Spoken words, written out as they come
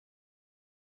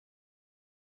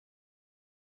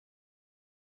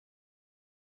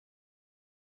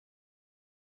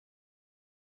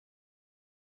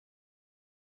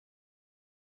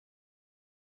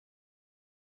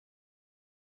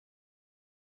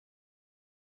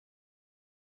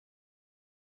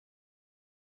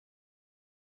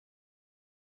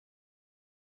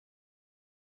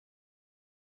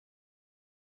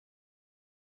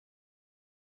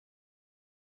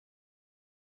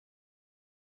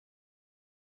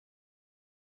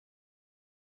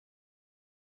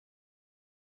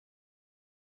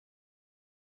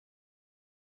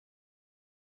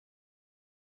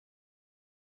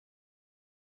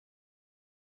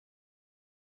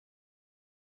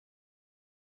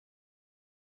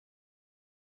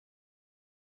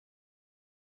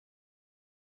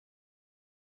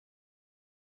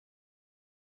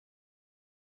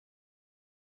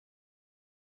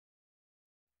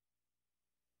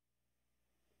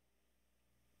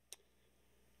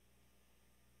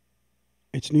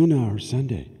It's noon hour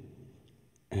Sunday,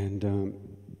 and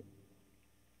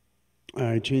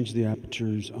I changed the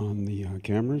apertures on the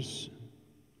cameras,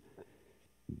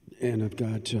 and I've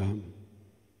got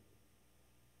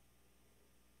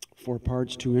 4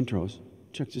 parts, 2 intros.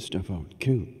 Check this stuff out.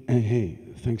 Cool. Hey,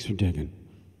 thanks for digging.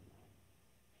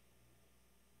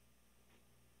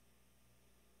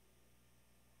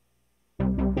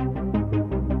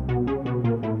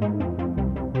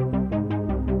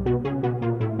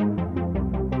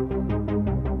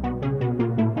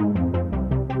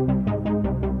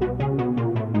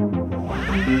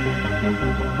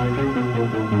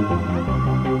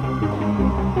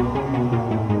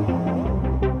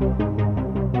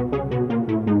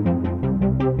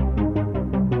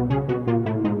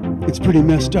 It's pretty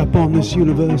messed up on this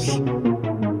universe.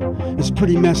 It's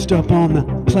pretty messed up on the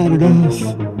planet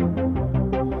Earth.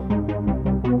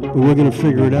 But we're gonna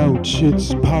figure it out.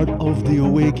 It's part of the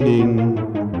awakening.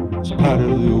 It's part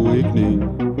of the awakening.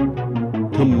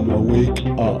 Come on, wake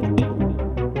up.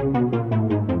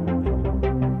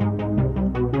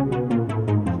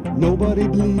 Nobody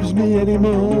believes me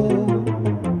anymore.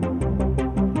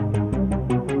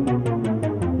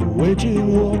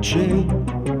 Waiting, watching.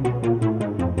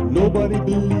 Nobody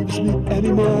believes me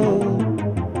anymore.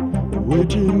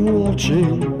 Waiting,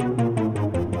 watching.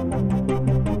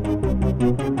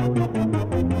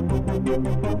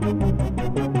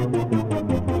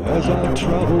 As I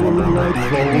travel in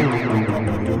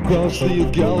nightfall across the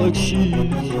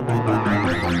galaxies,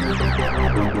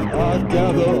 I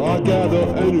gather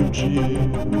energy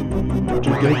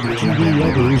to get to the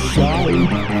other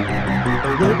side.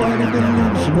 Nobody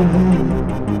believes me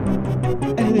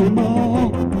anymore.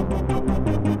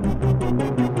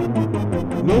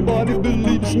 Nobody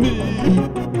believes me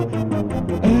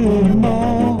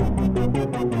anymore.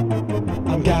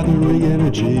 I'm gathering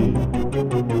energy,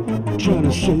 trying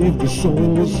to save the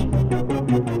souls.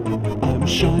 I'm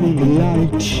shining a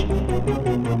light,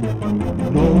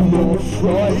 no more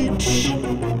fright.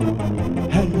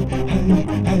 Hey, hey,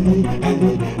 hey, hey,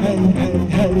 hey, hey,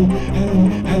 hey, hey,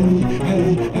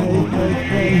 hey,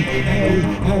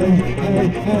 hey,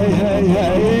 hey, hey,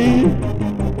 hey.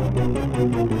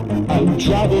 I'm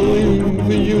traveling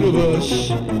the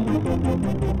universe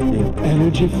in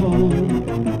energy form.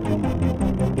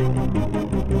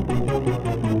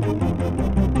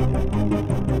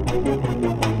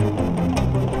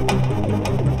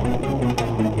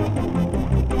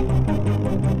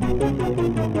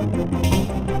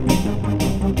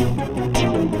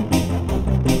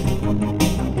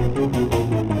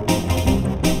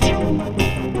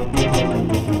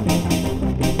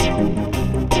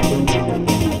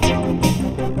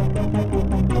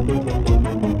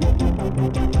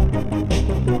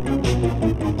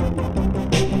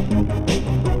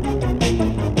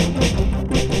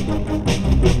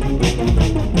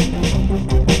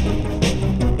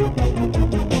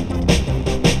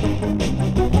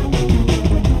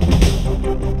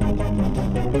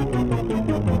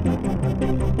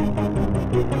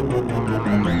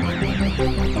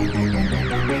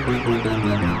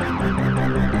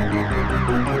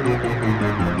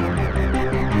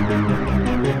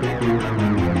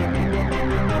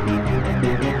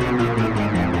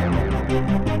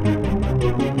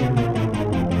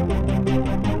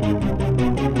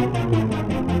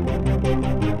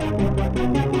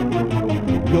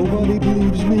 Nobody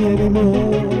believes me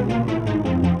anymore.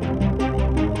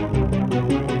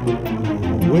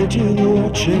 Waiting,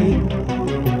 watching.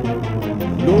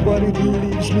 Nobody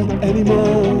believes me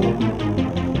anymore.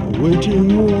 Waiting,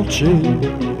 watching.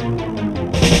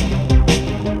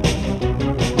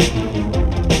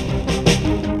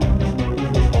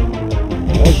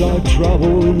 As I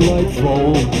travel in light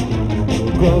form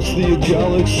across the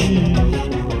galaxies,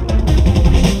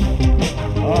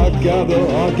 I gather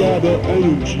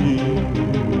energy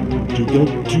to get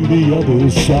to the other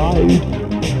side.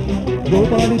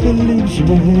 Nobody believes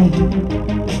me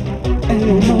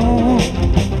anymore.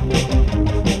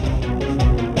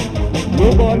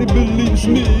 Nobody believes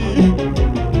me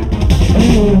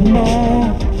anymore.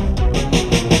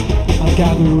 I'm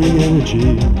gathering energy,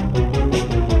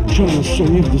 trying to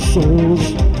save the souls.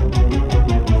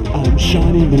 I'm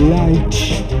shining the light.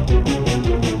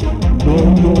 No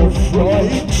more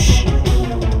fright.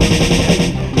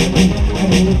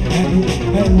 Hey, hey, hey,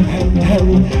 hey,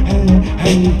 hey,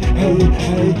 hey, hey,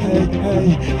 hey,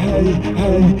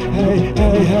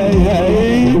 hey, hey,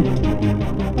 hey.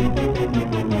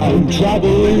 I'm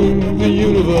traveling the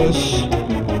universe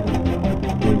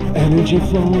in energy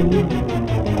form.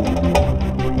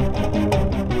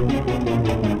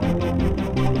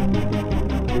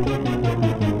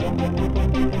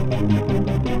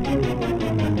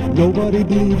 Nobody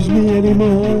believes me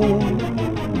anymore.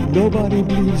 Nobody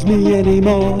believes me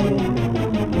anymore.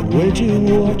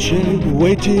 Waiting, watching.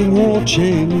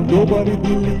 Nobody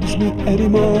believes me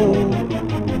anymore.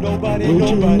 Nobody.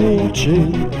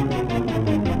 Watching.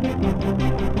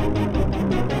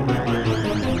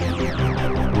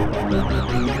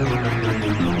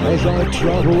 As I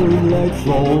travel in light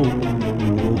form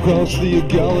across the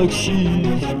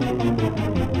galaxies,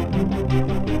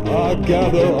 I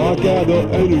gather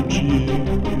energy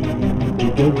to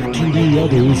get to the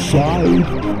other side.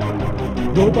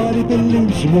 Nobody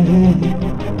believes me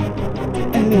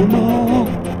anymore.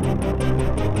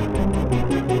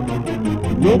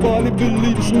 Nobody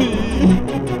believes me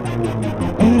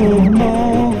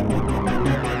anymore.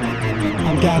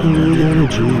 I'm gathering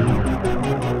energy,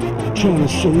 trying to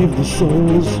save the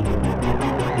souls.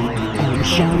 I'm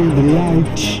shining the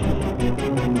light.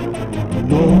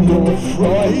 No more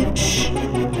fright.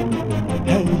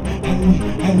 Hey, hey,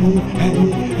 hey,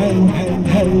 hey, hey, hey,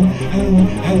 hey, hey,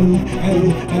 hey,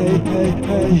 hey, hey,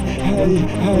 hey, hey,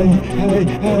 hey,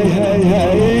 hey, hey,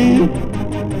 hey.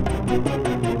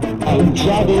 I'm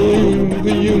traveling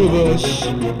the universe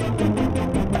in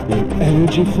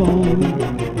energy form.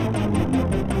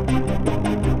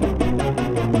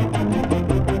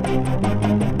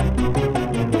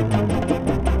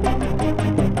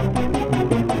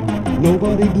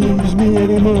 Nobody believes me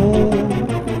anymore.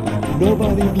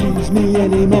 Nobody believes me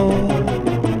anymore.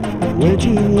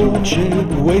 Waiting, watching.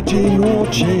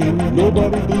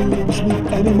 Nobody believes me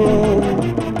anymore.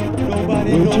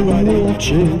 Nobody.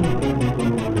 Watching.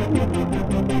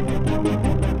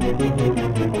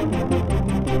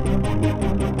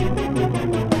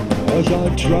 As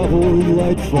I travel in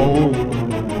light form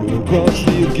across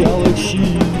the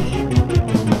galaxies,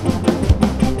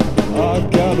 I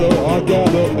gather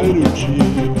energy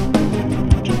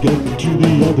to get to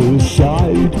the other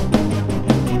side.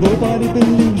 Nobody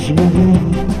believes me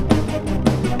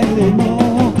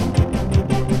anymore.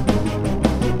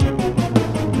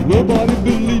 Nobody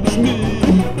believes me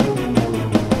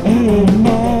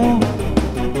anymore.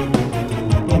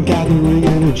 I'm gathering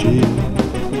energy,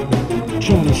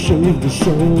 trying to save the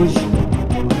souls.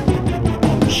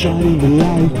 I'm shining the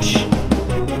light.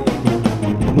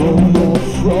 No more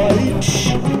fright.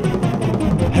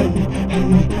 Hey, hey, hey,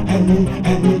 hey,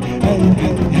 hey, hey, hey,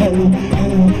 hey,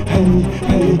 hey, hey,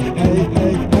 hey,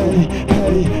 hey, hey,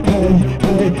 hey,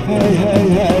 hey, hey,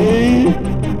 hey.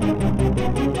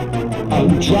 I'm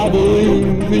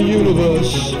traveling the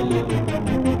universe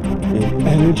in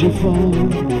energy form.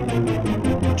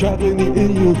 Traveling the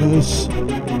universe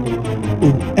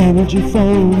in energy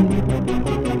form.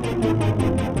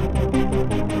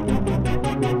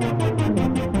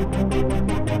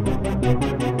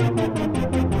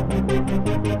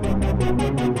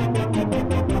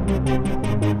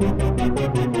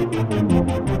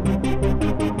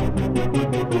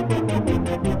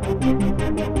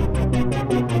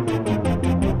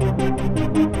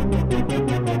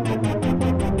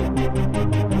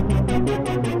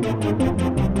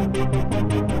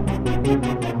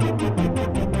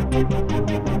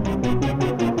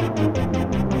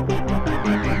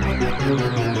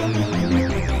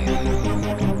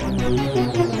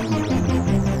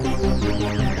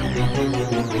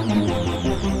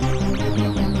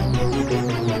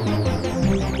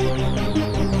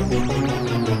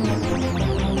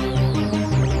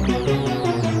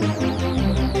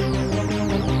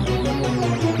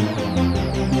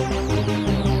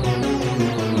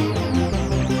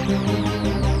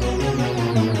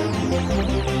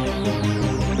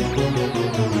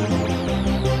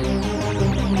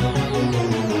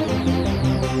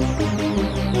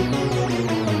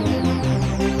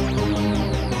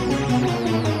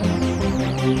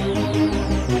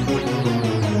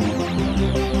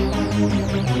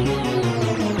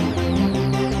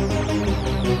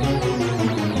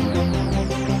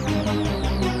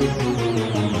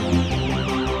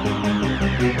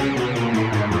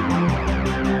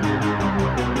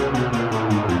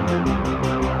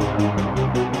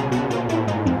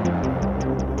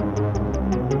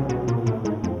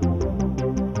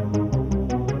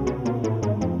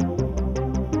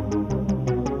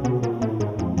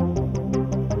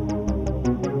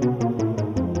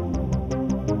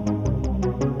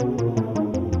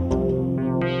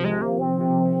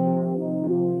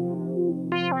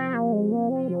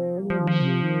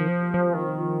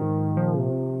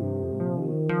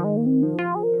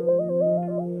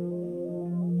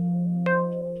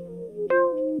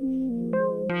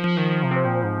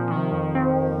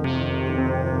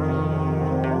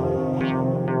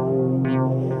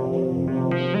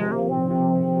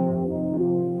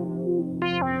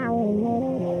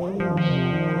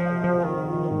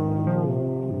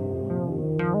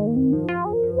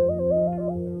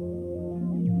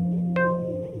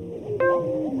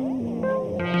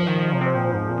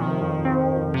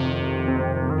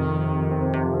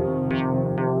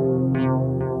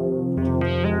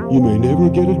 You may never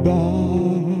get it back.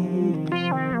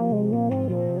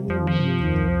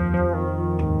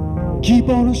 Keep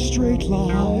on a straight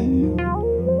line.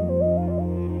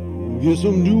 Yes,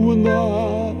 I'm doing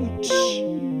that.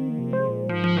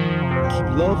 Keep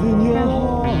loving your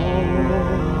heart.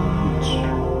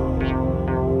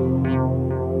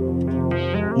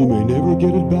 You may never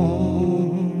get it back.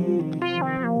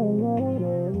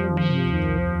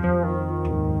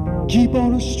 Keep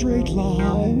on a straight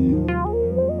line.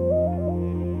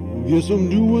 Yes, I'm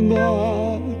doing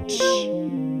that. Keep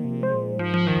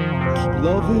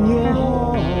loving your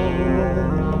heart.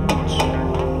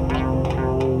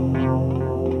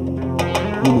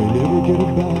 You may never get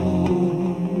it back.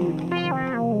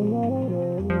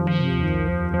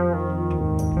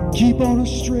 Keep on a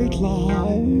straight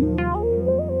line.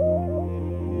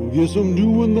 Yes, I'm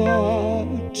doing that.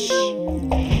 Keep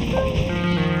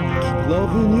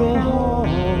loving your heart.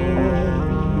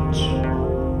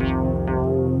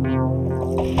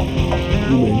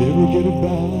 You may never get it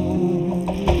back.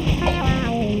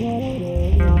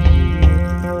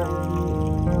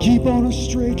 Keep on a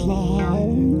straight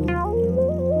line.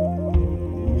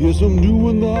 Yes, I'm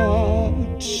doing that.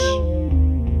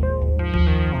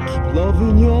 Keep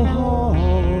loving your heart.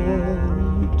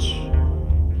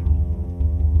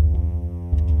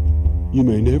 You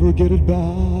may never get it back.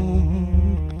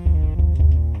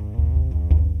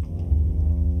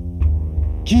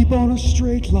 Keep on a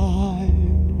straight line.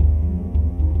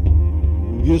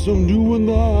 Yes, I'm doing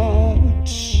that.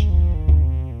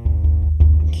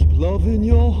 Keep loving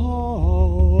your heart.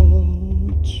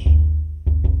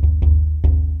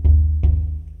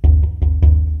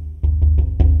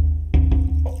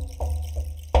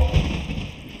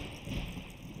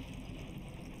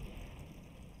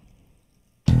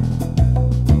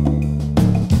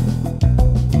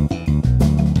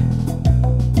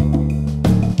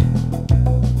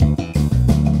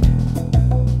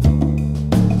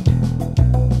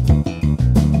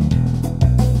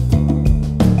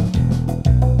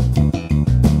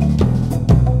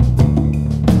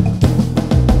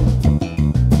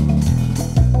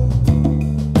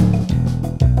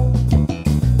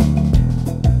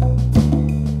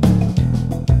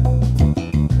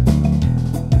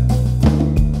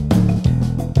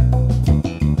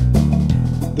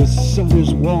 The sun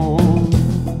is warm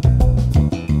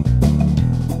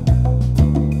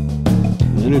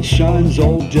and it shines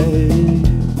all day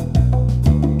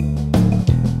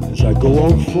as I go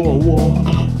out for a walk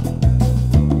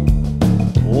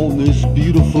on this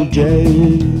beautiful day.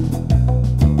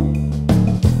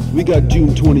 We got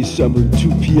June 27th,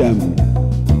 2 p.m.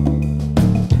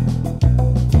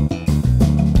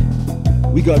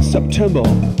 We got September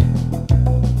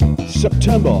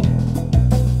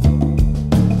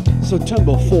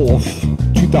 4th,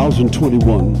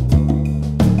 2021,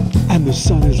 and the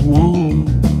sun is warm.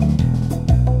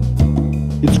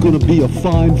 It's gonna be a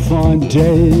fine, fine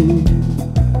day.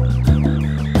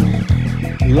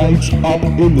 Lights up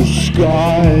in the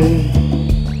sky,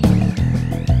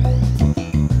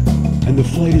 and the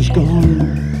fight is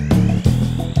gone.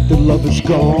 The love is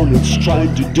gone, it's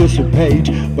trying to dissipate,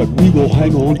 but we will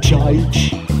hang on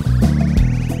tight.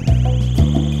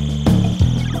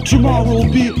 Tomorrow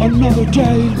will be another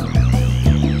day.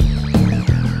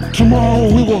 Tomorrow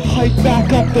we will hike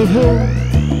back up the hill.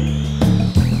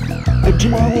 And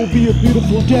tomorrow will be a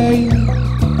beautiful day.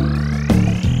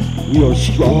 We are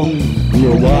strong, we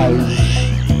are wise.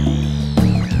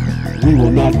 We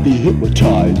will not be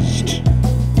hypnotized.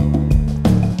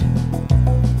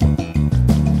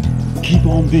 Keep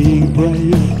on being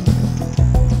brave.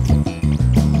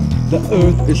 The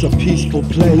earth is a peaceful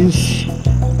place.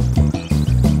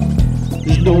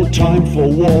 There's no time for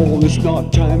war, it's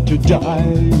not time to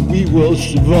die. We will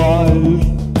survive.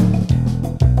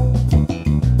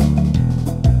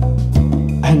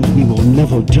 And we will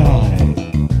never die.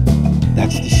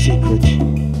 That's the secret.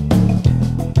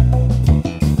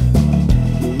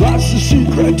 That's the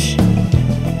secret.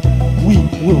 We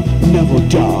will never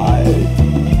die.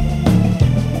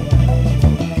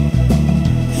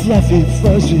 Fluffy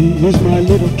Fuzzy is my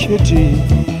little kitty.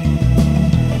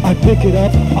 I pick it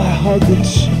up, I hug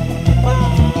it.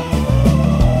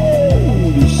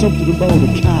 Oh, there's something about a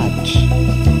cat.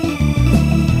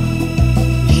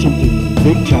 Something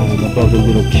big time about a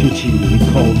little kitty we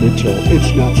call little.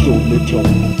 It's not so little.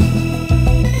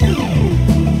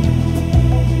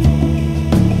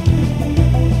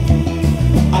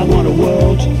 I want a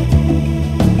world,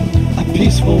 a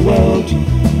peaceful world.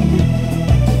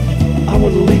 I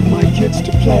want to leave my kids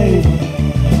to play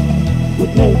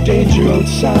with no danger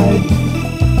outside.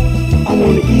 I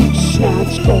want to eat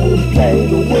snacks, go and play.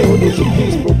 The world is a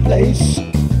peaceful place.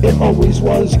 It always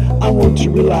was. I want to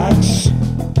relax.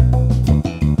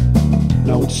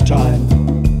 Now it's time.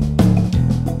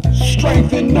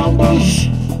 Strength in numbers.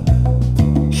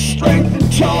 Strength in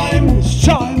time. It's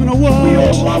time in a world. We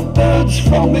all love birds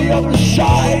from the other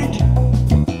side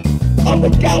of the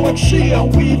galaxy,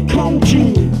 and we've come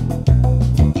to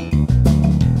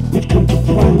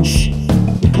plants.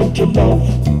 We come to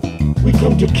love. We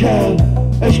come to care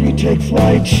as we take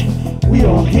flight. We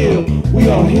are here. We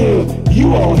are here.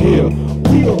 You are here.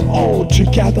 We are all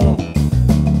together.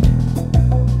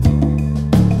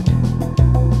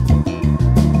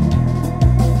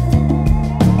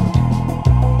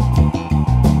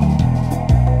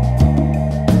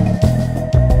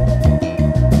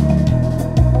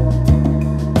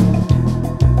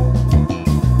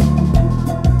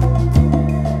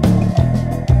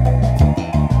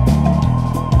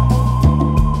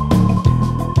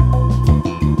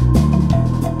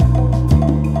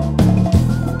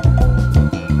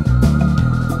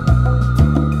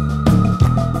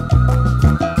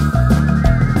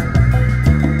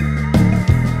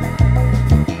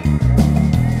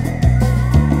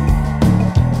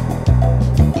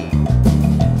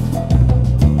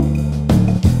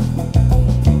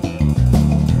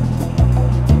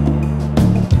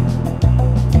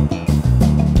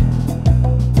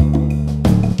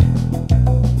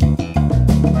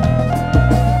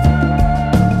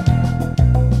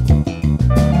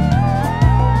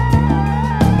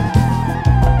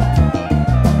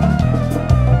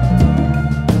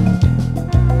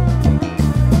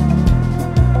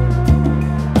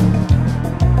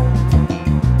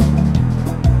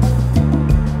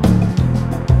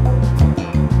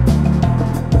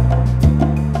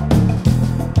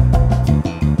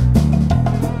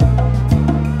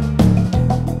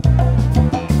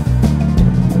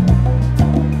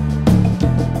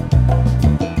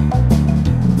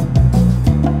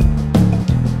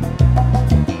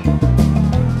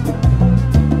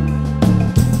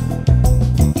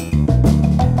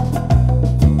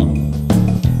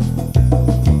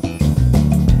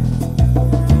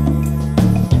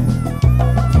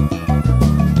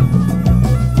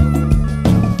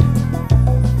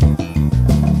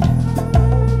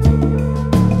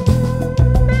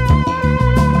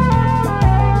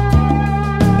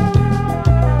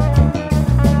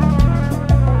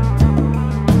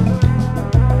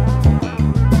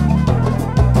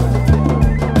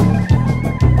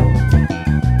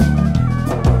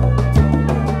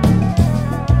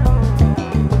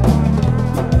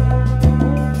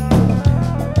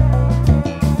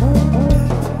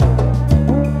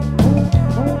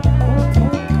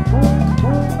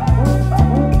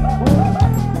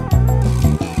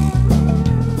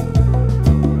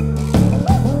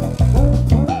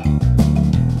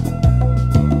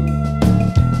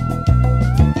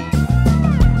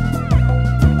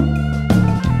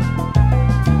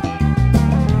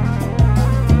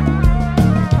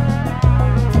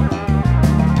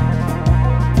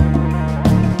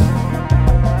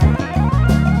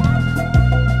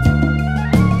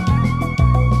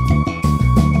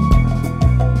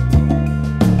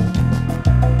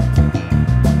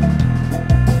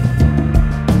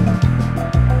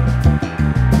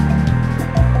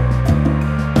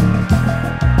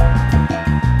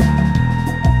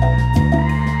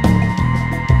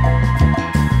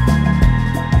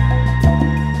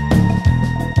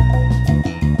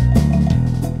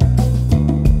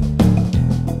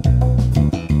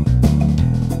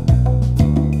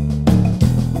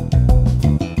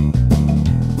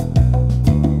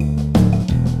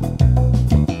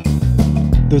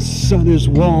 The sun is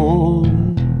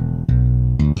warm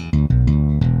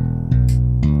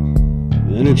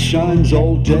and it shines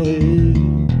all day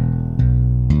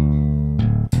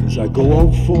as I go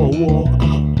out for a walk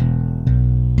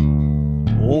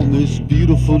on this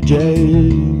beautiful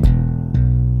day.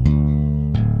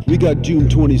 We got June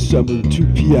 27th, 2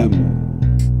 p.m.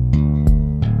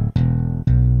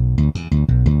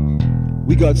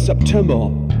 We got September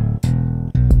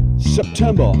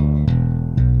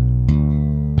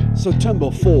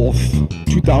 4th,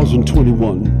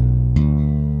 2021,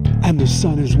 and the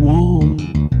sun is warm.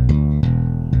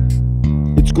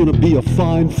 It's gonna be a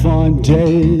fine, fine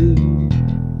day.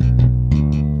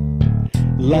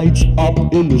 Lights up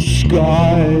in the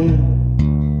sky,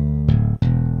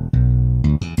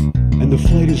 and the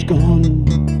fight is gone.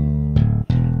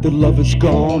 The love is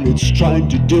gone, it's trying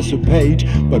to dissipate,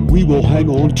 but we will hang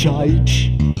on tight.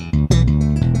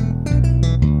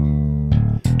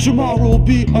 Tomorrow will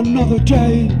be another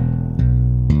day.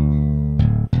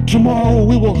 Tomorrow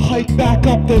we will hike back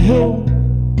up the hill,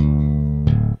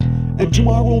 and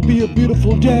tomorrow will be a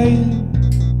beautiful day.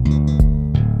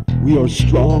 We are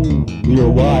strong, we are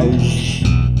wise.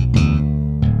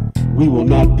 We will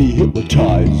not be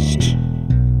hypnotized.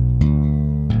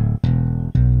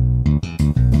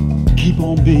 Keep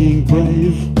on being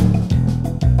brave.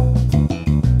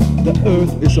 The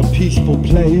earth is a peaceful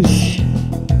place.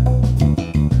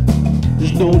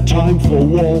 There's no time for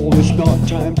war, it's not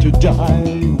time to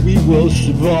die. We will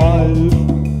survive.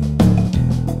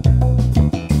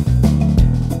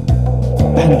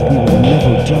 And we will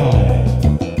never die.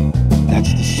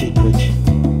 That's the secret.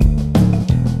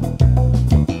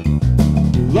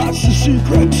 That's the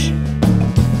secret.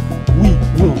 We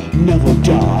will never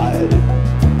die.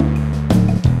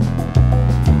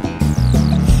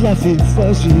 Fluffy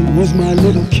Fuzzy is my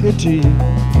little kitty.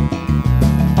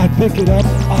 I pick it up,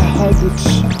 I hug it.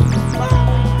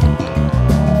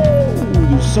 Oh,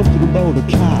 there's something about a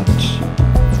cat.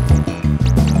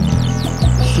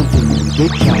 Something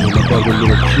big time about a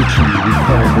little kitty we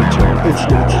call little. It's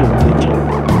not so little.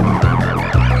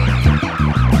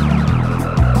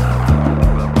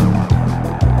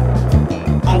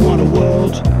 I want a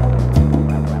world,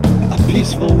 a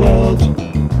peaceful world.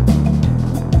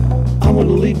 I want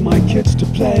to leave my kids to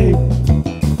play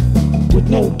with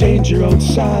no danger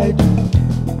outside.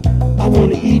 I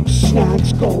want to eat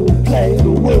snacks, go and play. The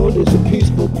world is a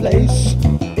peaceful place.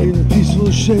 In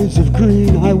peaceful shades of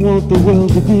green, I want the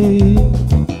world to be.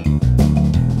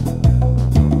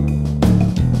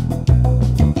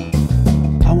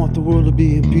 I want the world to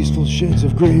be in peaceful shades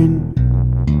of green.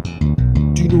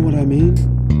 Do you know what I mean?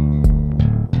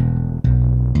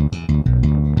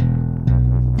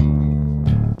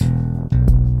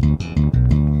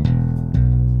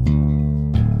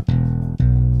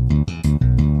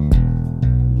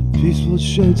 Peaceful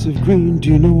shades of green, do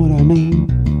you know what I mean?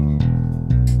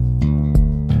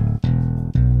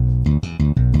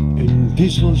 In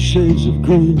peaceful shades of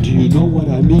green, do you know what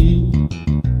I mean?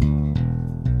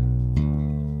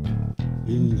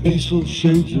 In peaceful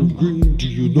shades of green, do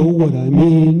you know what I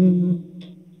mean?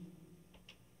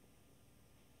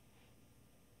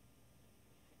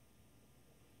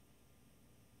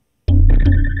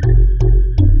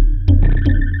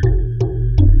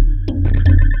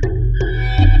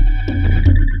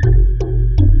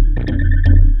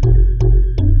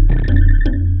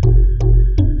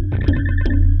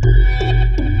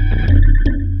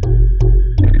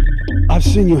 I've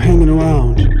seen you hanging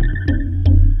around.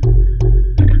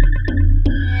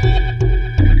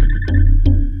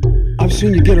 I've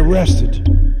seen you get arrested.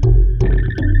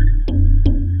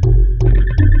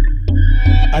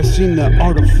 I've seen the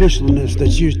artificialness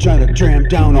that you try to jam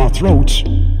down our throats.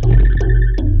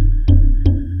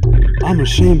 I'm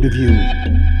ashamed of you.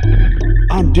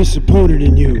 I'm disappointed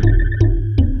in you.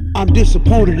 I'm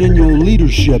disappointed in your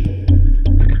leadership.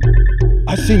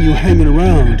 I've seen you hanging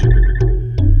around.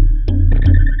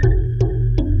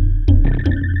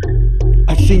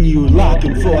 I've seen you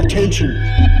lacking for attention.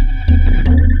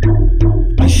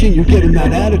 I've seen you getting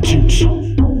that attitude.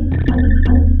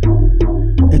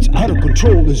 It's out of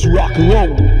control, it's rock and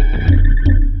roll.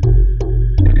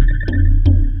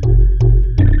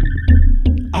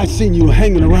 I've seen you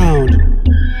hanging around.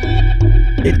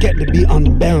 It's getting to be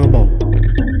unbearable.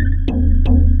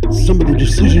 Some of the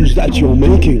decisions that you're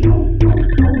making,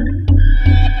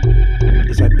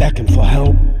 as I beckon for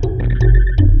help,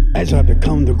 as I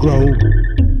become to grow,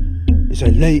 as I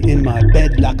lay in my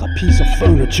bed like a piece of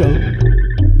furniture,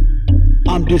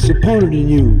 I'm disappointed in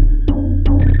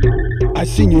you. I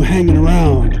seen you hanging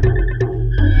around.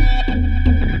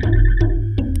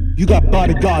 You got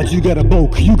bodyguards, you got a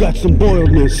bulk, you got some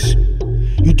boiledness.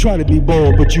 You try to be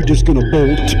bold, but you're just gonna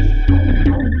bolt.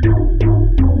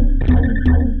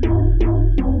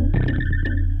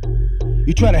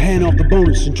 You try to hand off the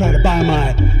bonus and try to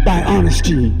buy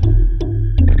honesty.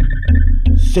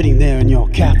 Sitting there in your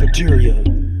cafeteria,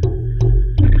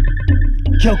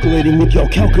 calculating with your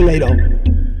calculator.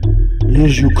 And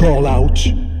as you call out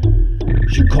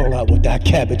with that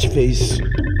cabbage face.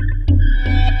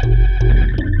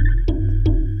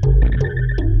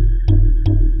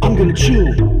 I'm gonna chill.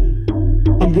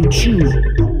 I'm gonna chew.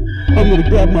 I'm gonna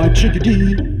grab my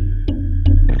chickadee.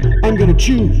 I'm gonna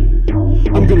chew.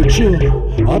 I'm gonna chill.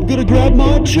 I'm gonna grab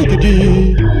my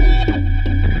chickadee.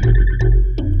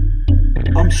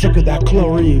 I'm sick of that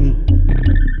chlorine,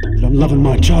 but I'm loving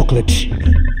my chocolate.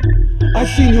 I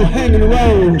seen you hanging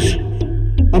around.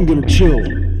 I'm gonna chill.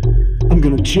 I'm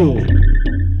gonna chill.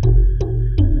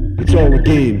 It's all a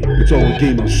game. It's all a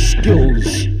game of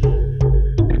skills.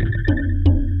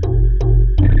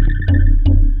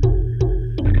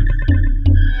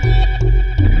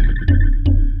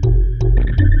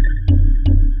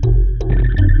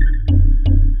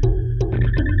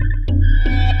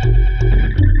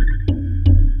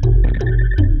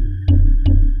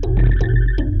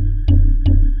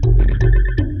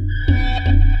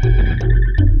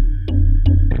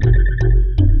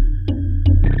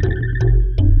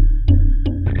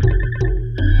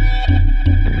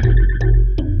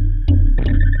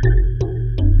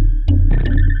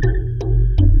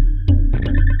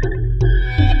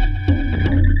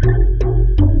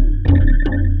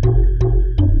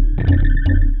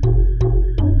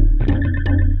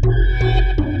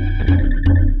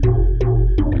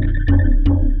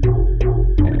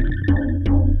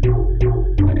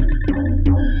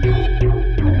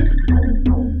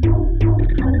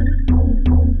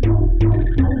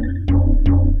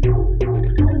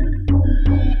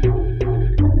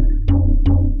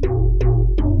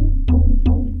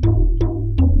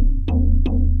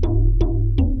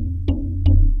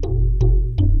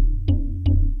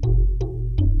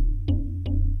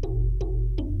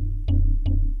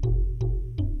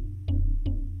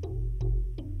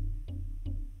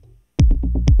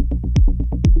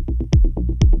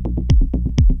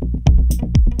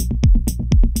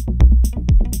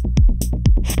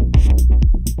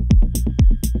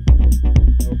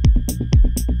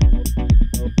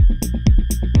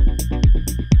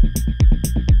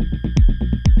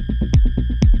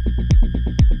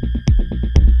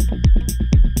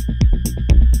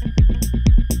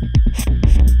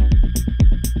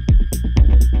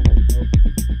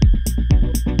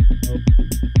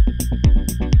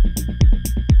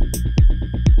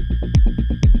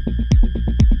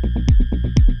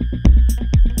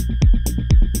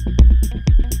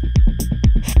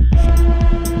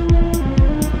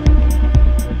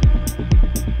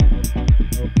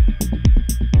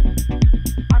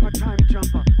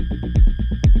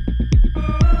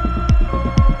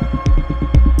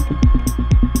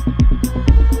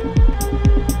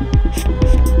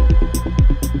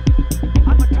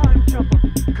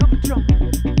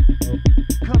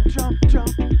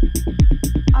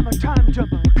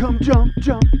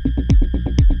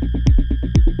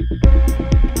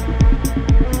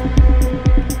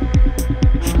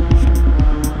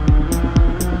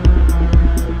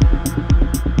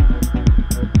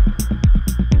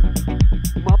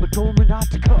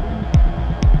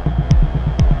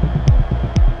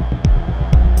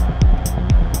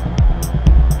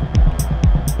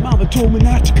 told me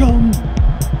not to come.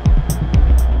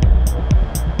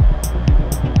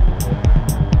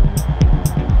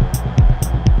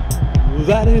 Well,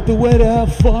 that ain't the way to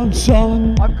have fun,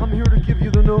 son. I've come here to give you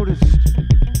the notice.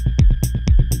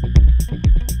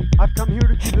 I've come here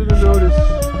to give you the notice.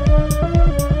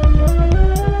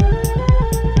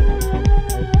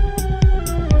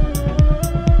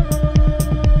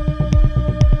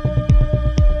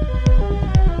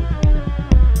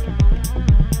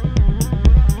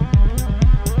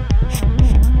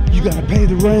 You gotta pay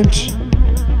the rent.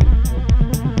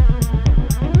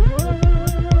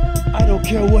 I don't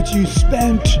care what you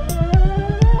spent.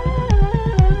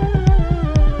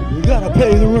 You gotta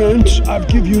pay the rent. I've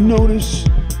give you notice.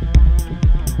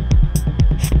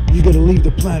 You gotta leave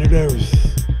the planet Earth.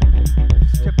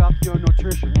 Step up your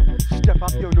nutrition. Step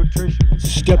up your nutrition.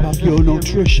 Step up your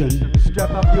nutrition. Step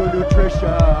up your nutrition.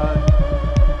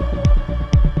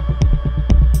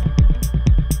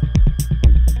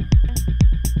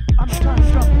 I'm a time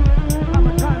jumper. I'm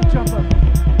a time jumper.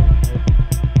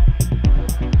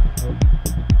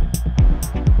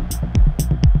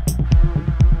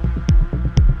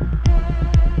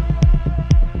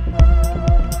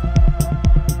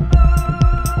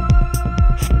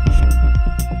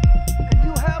 And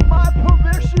you have my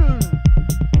permission.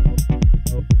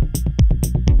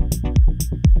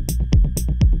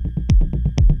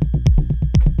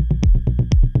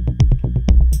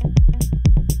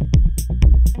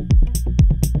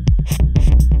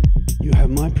 You have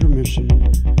my permission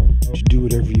to do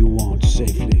whatever you want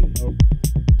safely.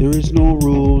 There is no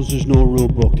rules, there's no rule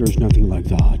book, there's nothing like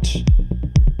that.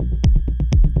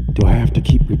 Do I have to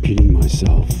keep repeating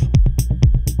myself?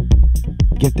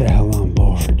 Get the hell on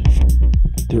board.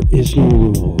 There is no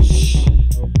rules.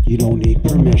 You don't need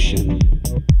permission.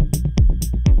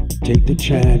 Take the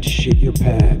chance, shit your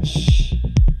pants.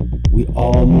 We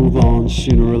all move on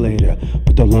sooner or later,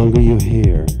 but the longer you're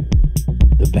here,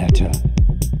 the better.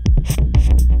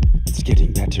 It's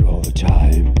getting better all the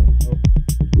time.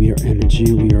 We are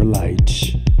energy, we are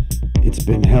light. It's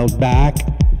been held back,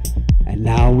 and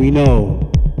now we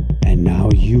know, and now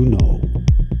you know.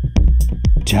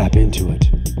 Tap into it.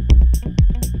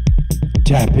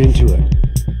 Tap into it.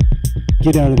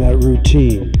 Get out of that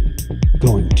routine.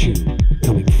 Going to,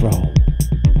 coming from.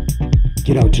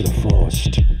 Get out to the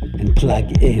forest and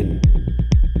plug in.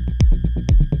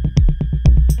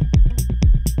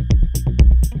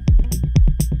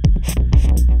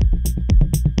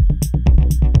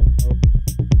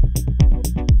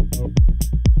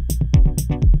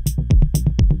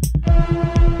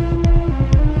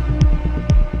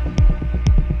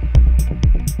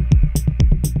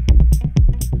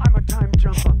 I'm a time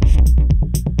jumper.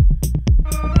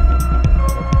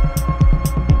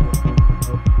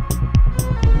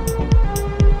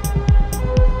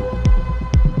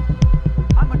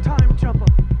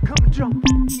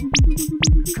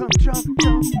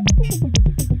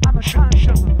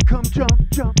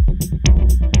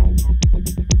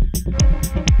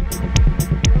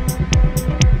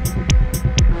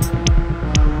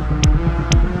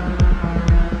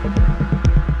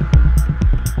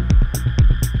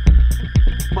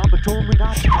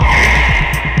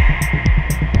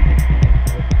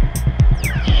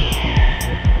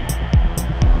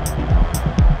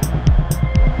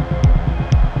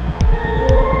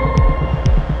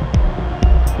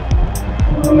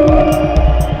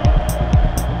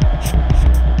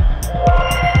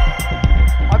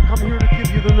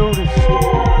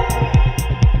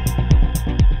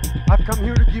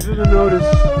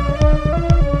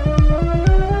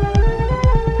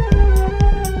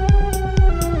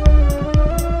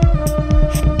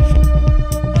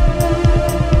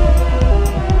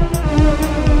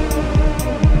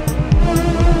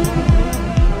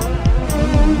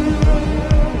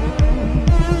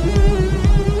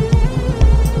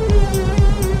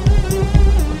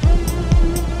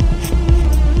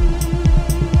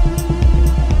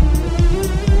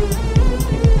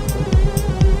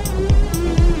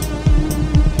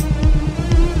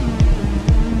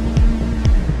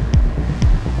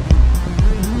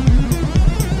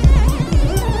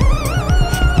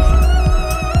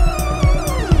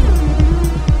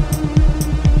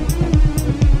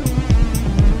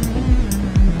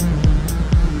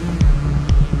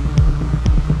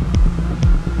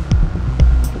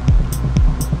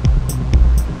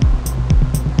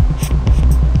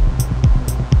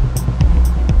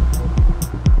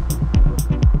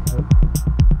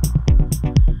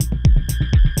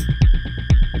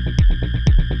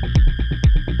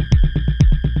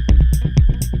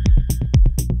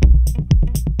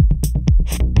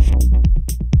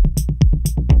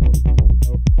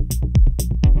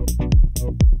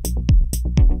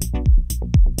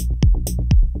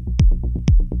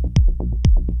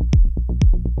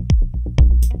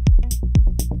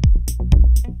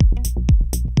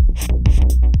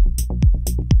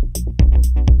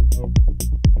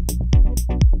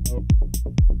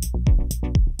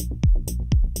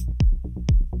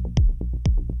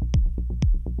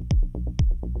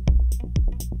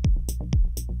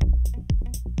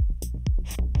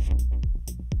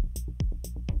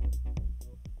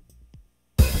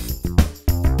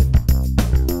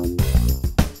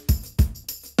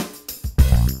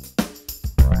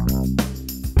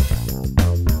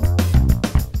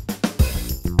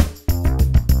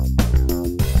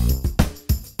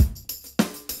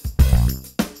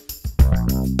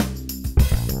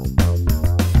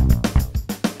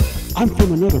 I'm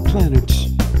from another planet,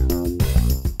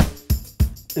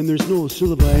 and there's no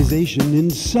civilization in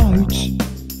sight.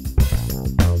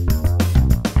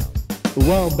 A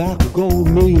while back ago,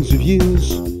 millions of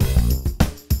years,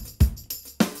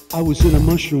 I was in a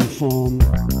mushroom farm,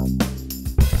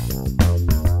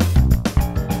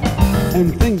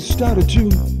 and things started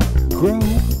to grow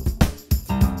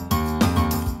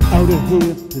out of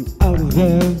here and out of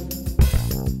there.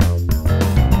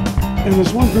 And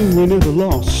there's one thing we never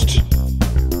lost.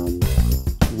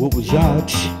 What was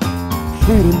that?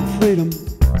 Freedom, freedom,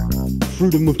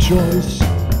 freedom of choice.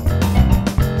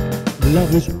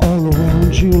 Love is all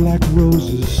around you like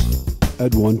roses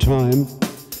at one time.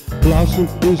 Blossom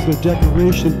is the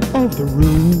decoration of the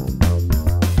room.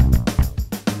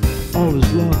 All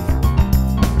is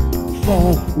love.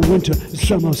 Fall, winter,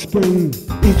 summer, spring.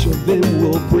 Each of them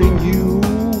will bring you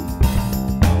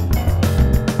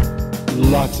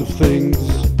lots of things.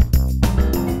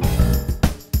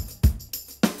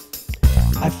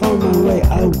 I found my way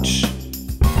out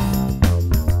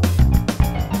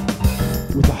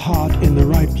with a heart in the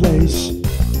right place,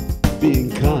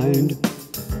 being kind.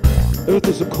 Earth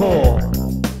is a core,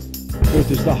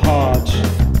 Earth is the heart,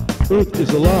 Earth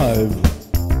is alive,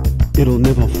 it'll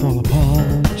never fall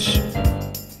apart.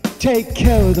 Take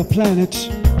care of the planet.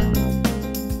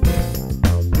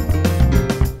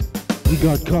 We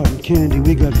got cotton candy,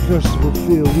 we got festival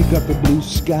feel, we got the blue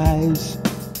skies.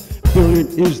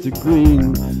 Brilliant is the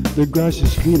green, the grass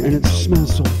is green and it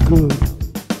smells so good.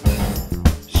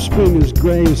 Spring is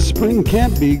gray, spring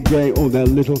can't be gray. Oh, that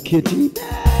little kitty.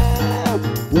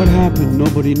 What happened?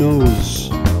 Nobody knows.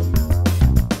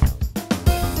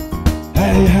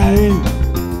 Hey, hey.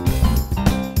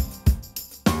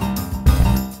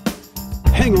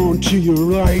 Hang on to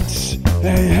your rights.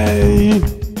 Hey,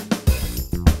 hey.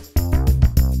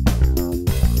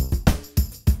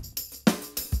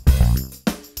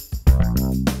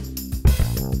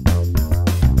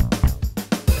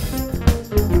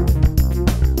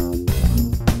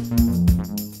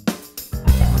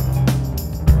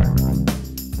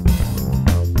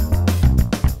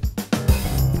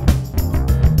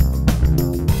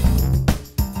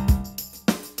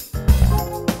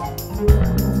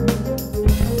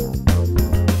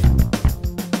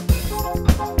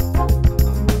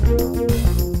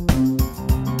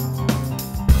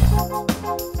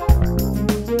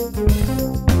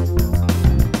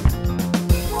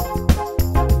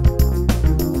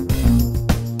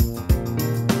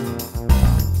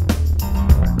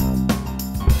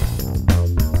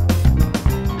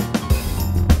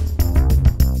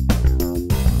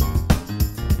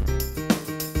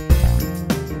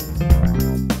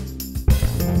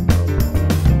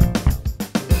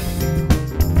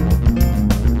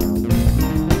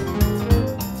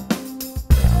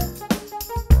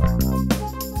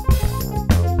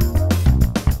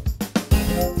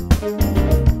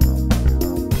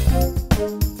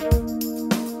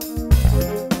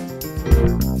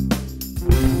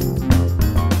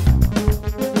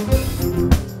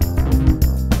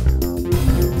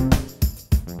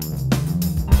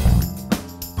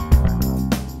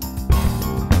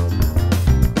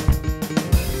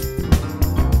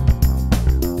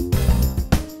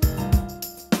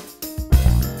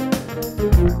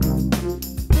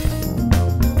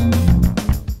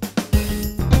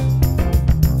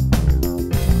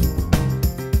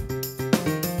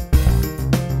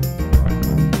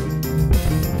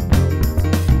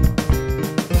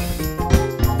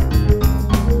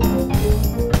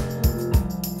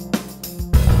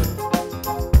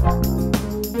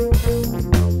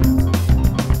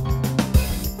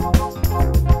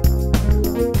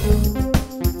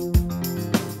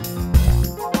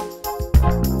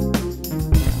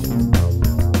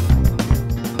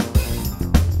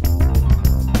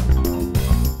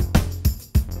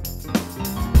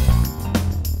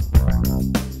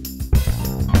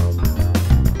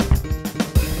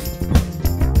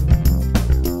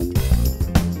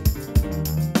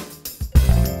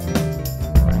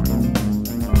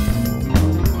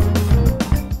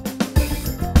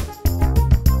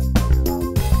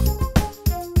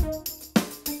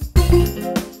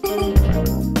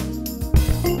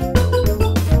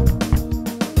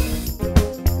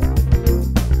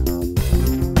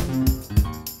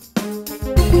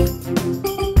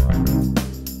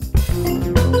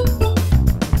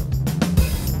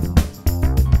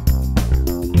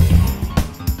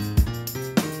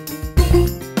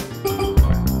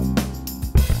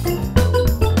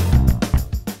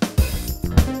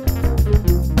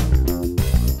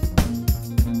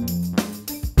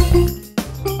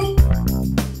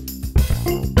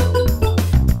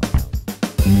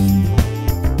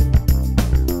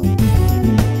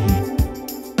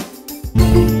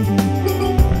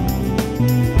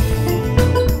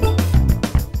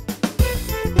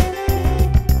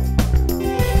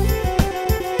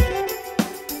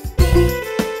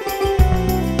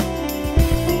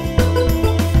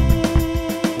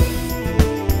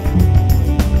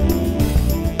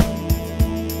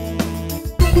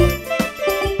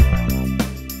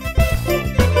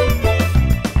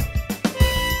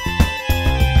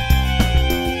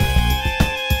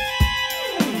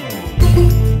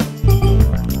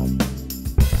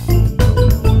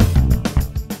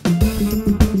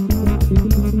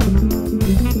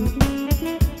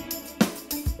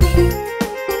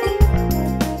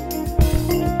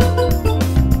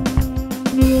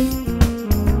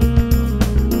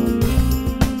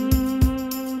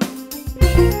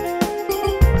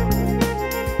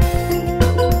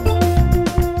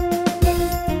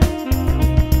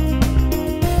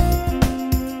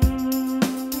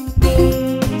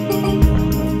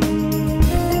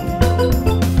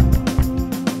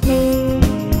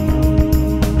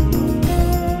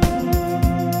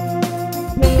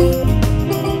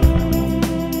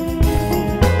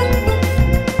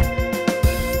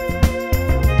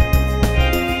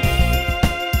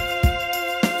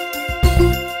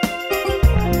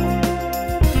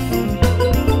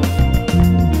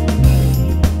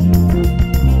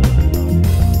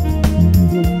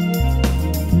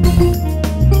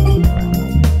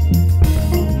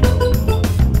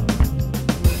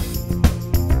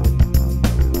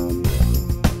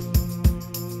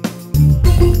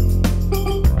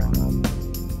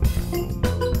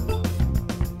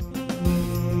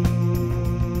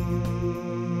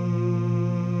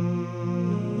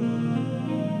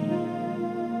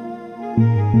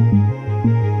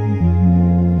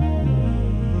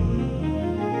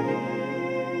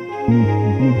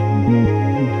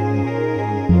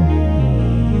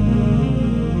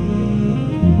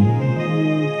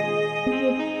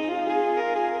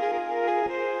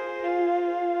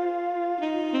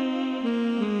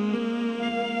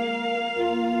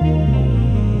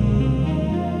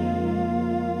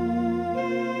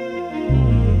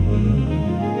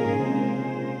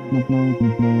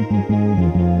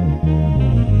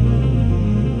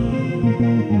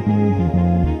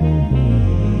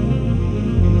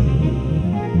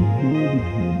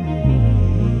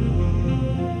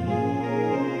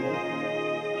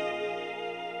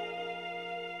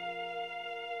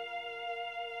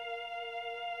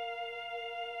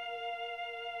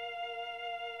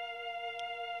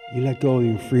 You let go of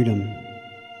your freedom,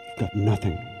 you've got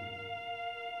nothing.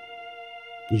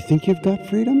 You think you've got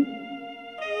freedom?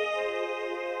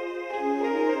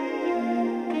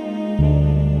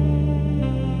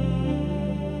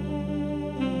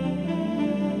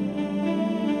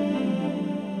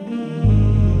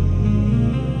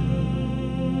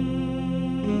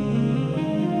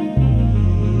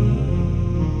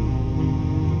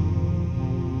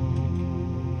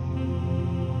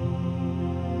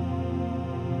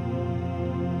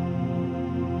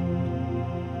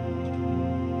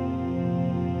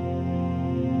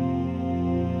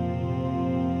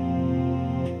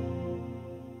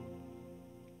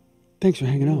 Thanks for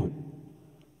hanging out.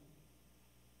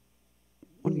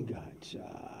 What do we got?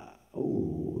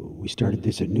 We started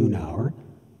this at noon hour.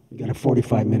 We got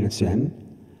 45 minutes in.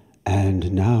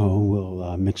 And now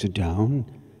we'll mix it down,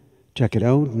 check it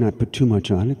out, not put too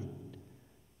much on it.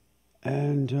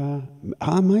 And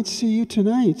I might see you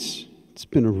tonight. It's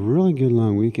been a really good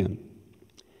long weekend.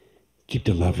 Keep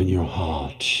the love in your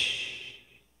heart.